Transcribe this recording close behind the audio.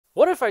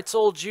What if I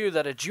told you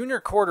that a junior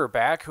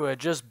quarterback who had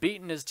just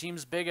beaten his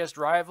team's biggest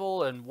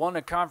rival and won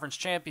a conference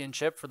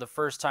championship for the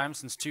first time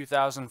since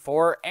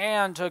 2004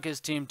 and took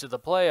his team to the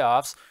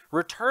playoffs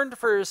returned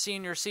for his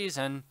senior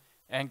season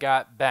and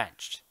got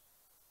benched?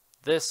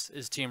 This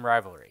is Team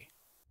Rivalry.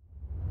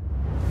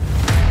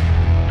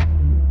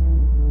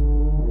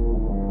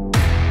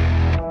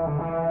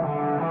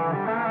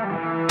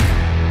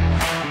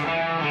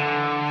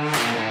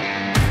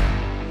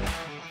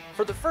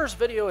 For the first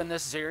video in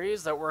this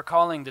series that we're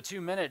calling the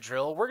 2-minute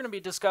drill, we're going to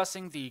be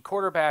discussing the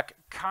quarterback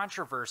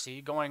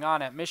controversy going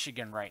on at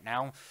Michigan right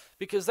now,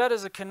 because that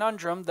is a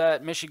conundrum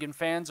that Michigan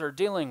fans are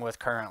dealing with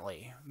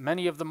currently.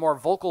 Many of the more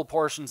vocal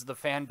portions of the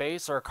fan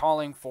base are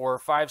calling for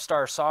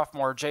 5-star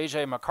sophomore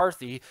J.J.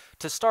 McCarthy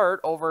to start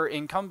over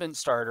incumbent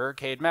starter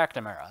Cade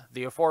McNamara,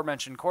 the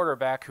aforementioned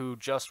quarterback who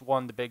just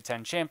won the Big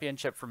Ten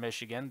championship for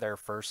Michigan, their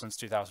first since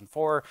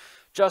 2004,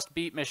 just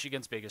beat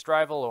Michigan's biggest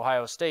rival,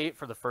 Ohio State,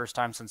 for the first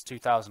time since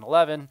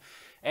 2011,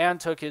 and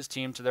took his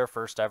team to their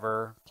first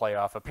ever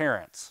playoff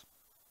appearance.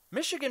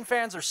 Michigan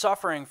fans are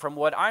suffering from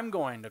what I'm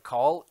going to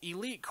call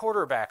elite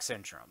quarterback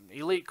syndrome.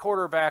 Elite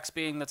quarterbacks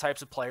being the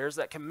types of players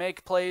that can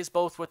make plays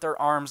both with their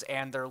arms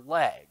and their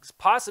legs.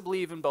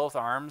 Possibly even both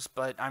arms,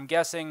 but I'm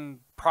guessing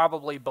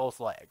probably both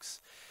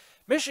legs.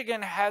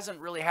 Michigan hasn't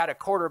really had a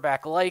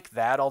quarterback like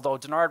that, although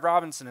Denard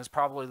Robinson is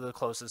probably the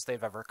closest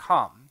they've ever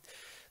come.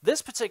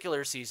 This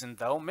particular season,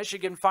 though,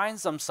 Michigan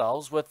finds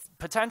themselves with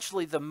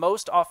potentially the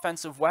most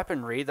offensive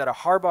weaponry that a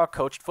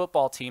Harbaugh-coached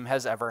football team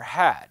has ever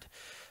had.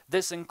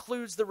 This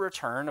includes the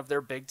return of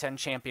their Big Ten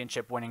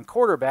championship-winning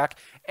quarterback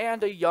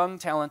and a young,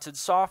 talented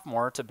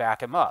sophomore to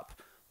back him up,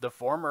 the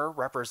former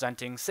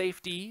representing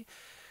safety,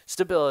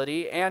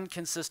 stability, and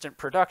consistent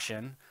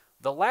production,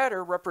 the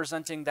latter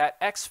representing that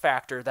X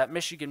factor that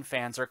Michigan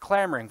fans are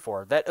clamoring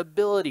for, that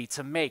ability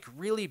to make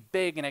really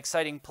big and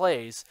exciting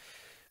plays,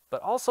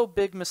 but also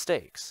big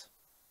mistakes.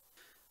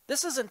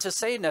 This isn't to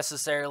say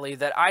necessarily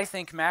that I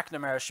think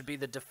McNamara should be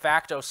the de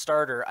facto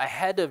starter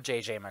ahead of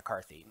J.J.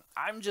 McCarthy.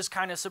 I'm just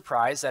kind of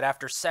surprised that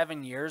after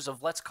 7 years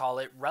of, let's call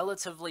it,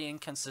 relatively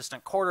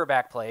inconsistent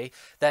quarterback play,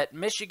 that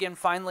Michigan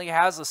finally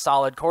has a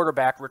solid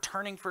quarterback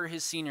returning for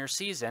his senior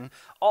season,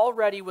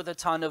 already with a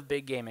ton of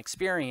big game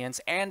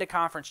experience and a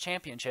conference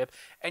championship,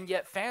 and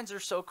yet fans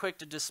are so quick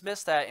to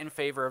dismiss that in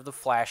favor of the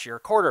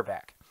flashier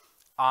quarterback.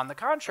 On the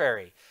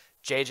contrary,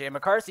 J.J.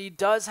 McCarthy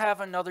does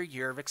have another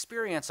year of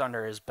experience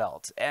under his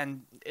belt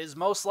and is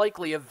most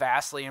likely a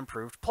vastly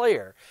improved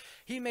player.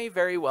 He may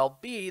very well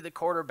be the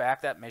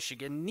quarterback that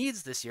Michigan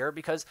needs this year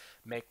because,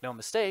 make no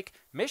mistake,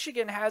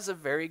 Michigan has a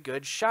very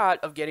good shot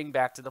of getting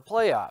back to the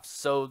playoffs.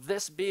 So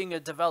this being a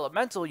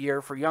developmental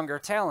year for younger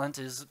talent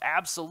is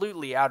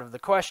absolutely out of the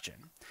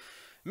question.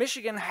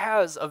 Michigan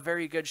has a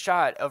very good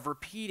shot of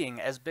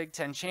repeating as Big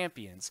Ten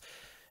champions.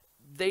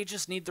 They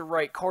just need the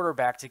right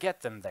quarterback to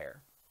get them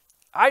there.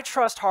 I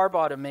trust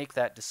Harbaugh to make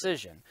that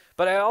decision,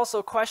 but I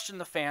also question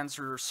the fans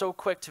who are so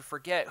quick to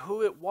forget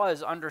who it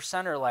was under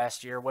center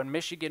last year when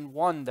Michigan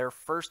won their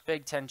first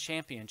Big Ten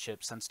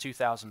championship since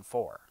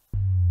 2004.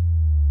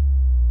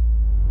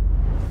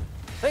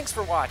 Thanks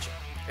for watching.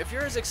 If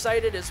you're as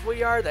excited as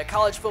we are that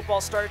college football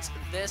starts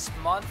this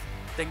month,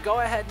 then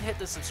go ahead and hit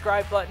the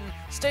subscribe button,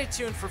 stay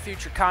tuned for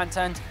future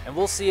content, and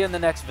we'll see you in the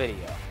next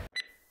video.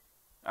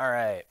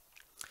 Alright.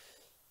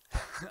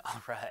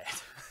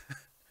 Alright.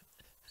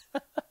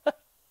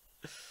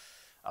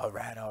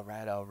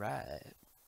 Alright.